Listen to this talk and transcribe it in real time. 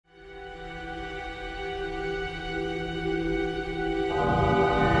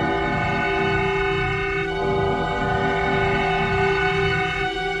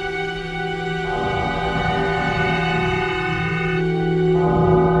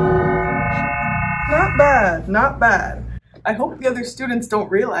bad, not bad. I hope the other students don't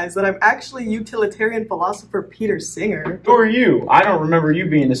realize that I'm actually utilitarian philosopher Peter Singer. Who are you? I don't remember you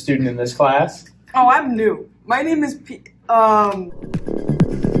being a student in this class. Oh, I'm new. My name is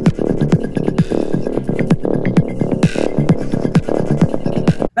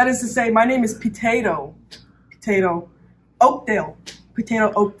That is to say, my name is Pt.2. Oakdale.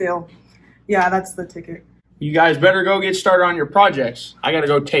 Pt.2 Oakdale. Yeah, that's the ticket. You guys better go get started on your projects. I gotta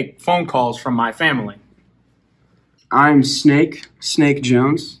go take phone calls from my family. I'm Snake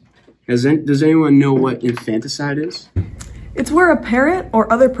Jones. Does anyone know what infanticide is? It's where a parent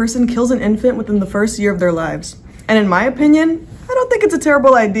or other person kills an infant within the first year of their lives. And in my opinion, I don't think it's a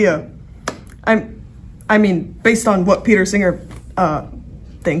terrible idea. I mean, based on what Peter Singer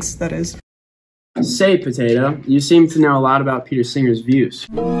thinks, that is. Say, Potato, you seem to know a lot about Peter Singer's views.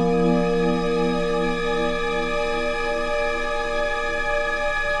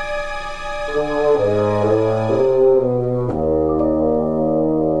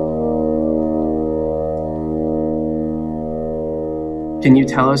 Can you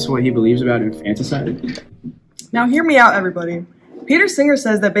tell us what he believes about infanticide? Now hear me out, everybody. Peter Singer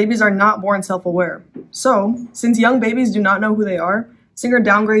says that babies are not born self-aware. So, since young babies do not know who they are, Singer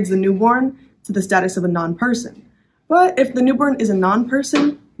downgrades the newborn to the status of a non-person. But if the newborn is a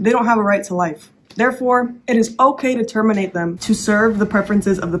non-person, they don't have a right to life. Therefore, it is okay to terminate them to serve the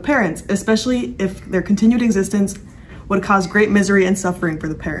preferences of the parents, especially if their continued existence would cause great misery and suffering for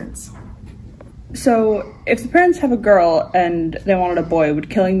the parents. So, if the parents have a girl and they wanted a boy, would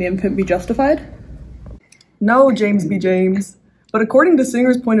killing the infant be justified? No, James B. James. But according to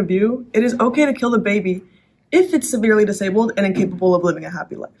Singer's point of view, it is okay to kill the baby if it's severely disabled and incapable of living a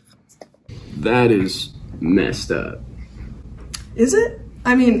happy life. That is messed up. Is it?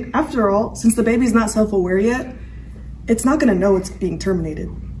 I mean, after all, since the baby's not self-aware yet, it's not gonna know it's being terminated.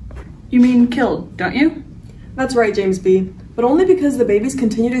 You mean killed, don't you? That's right, James B. But only because the baby's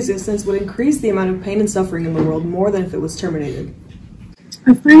continued existence would increase the amount of pain and suffering in the world more than if it was terminated.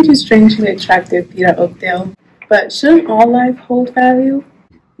 I find you strangely attractive, Peter Oakdale, but shouldn't all life hold value?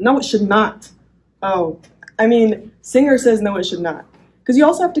 No, it should not. Singer says no, it should not. Because you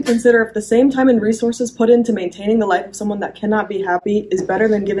also have to consider if the same time and resources put into maintaining the life of someone that cannot be happy is better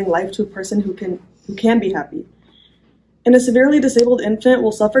than giving life to a person who can be happy. And a severely disabled infant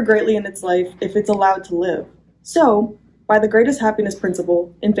will suffer greatly in its life if it's allowed to live. So, by the greatest happiness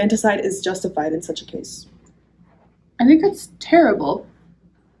principle, infanticide is justified in such a case. I think that's terrible.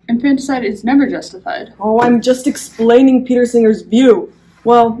 Infanticide is never justified. Oh, I'm just explaining Peter Singer's view.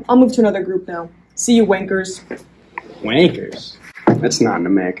 Well, I'll move to another group now. See you, wankers. Wankers? That's not an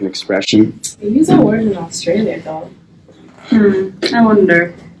American expression. They use that word in Australia, though. I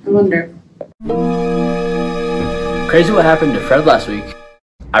wonder. Crazy what happened to Fred last week.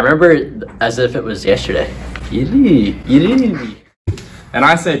 I remember it as if it was yesterday. And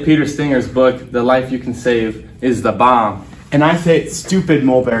I say Peter Singer's book, The Life You Can Save, is the bomb. And I say it's stupid,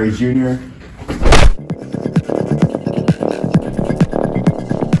 Mulberry Jr.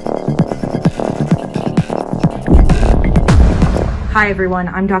 Hi everyone,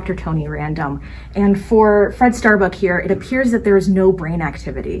 I'm Dr. Tony Random, and for Fred Starbuck here, it appears that there is no brain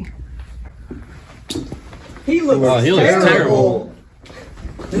activity. He looks terrible.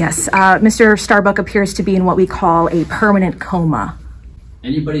 Yes, Mr. Starbuck appears to be in what we call a permanent coma.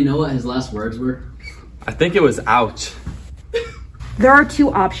 Anybody know what his last words were? I think it was ouch. There are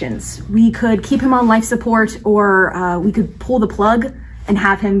two options. We could keep him on life support, or we could pull the plug and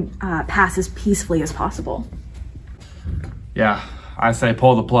have him pass as peacefully as possible. Yeah, I say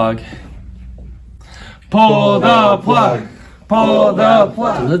pull the plug. Pull the plug! Pull the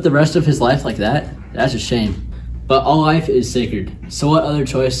plug! To live the rest of his life like that? That's a shame. But all life is sacred, so what other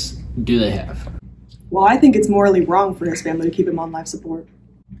choice do they have? Well, I think it's morally wrong for his family to keep him on life support.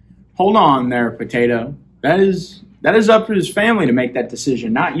 Hold on there, Potato. That is up to his family to make that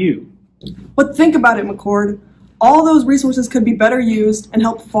decision, not you. But think about it, McCord. All those resources could be better used and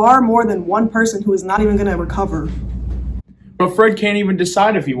help far more than one person who is not even going to recover. But Fred can't even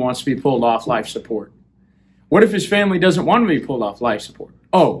decide if he wants to be pulled off life support. What if his family doesn't want to be pulled off life support?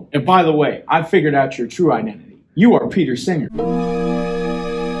 Oh, and by the way, I figured out your true identity. You are Peter Singer.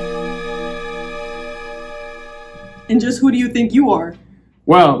 And just who do you think you are?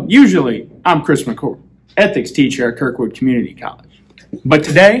 Well, usually, I'm Chris McCord, ethics teacher at Kirkwood Community College. But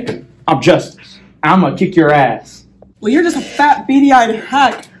today, I'm Justice. I'm gonna kick your ass. Well, you're just a fat, beady-eyed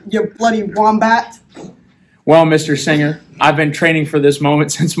hack, you bloody wombat. Well, Mr. Singer, I've been training for this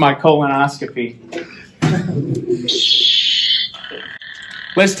moment since my colonoscopy.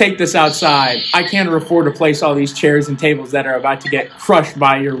 Let's take this outside. I can't afford to place all these chairs and tables that are about to get crushed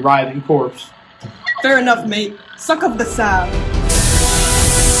by your writhing corpse. Fair enough, mate. Suck up the salve.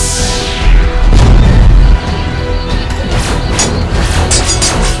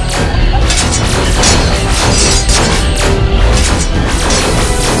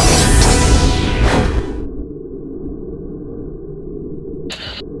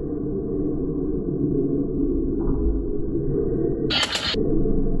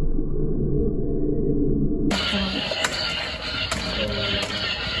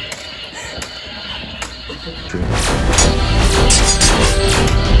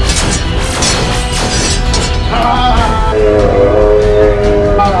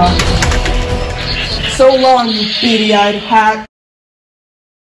 So long, you beady-eyed hack.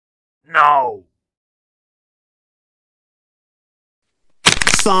 No.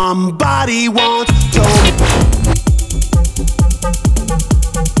 Somebody once told me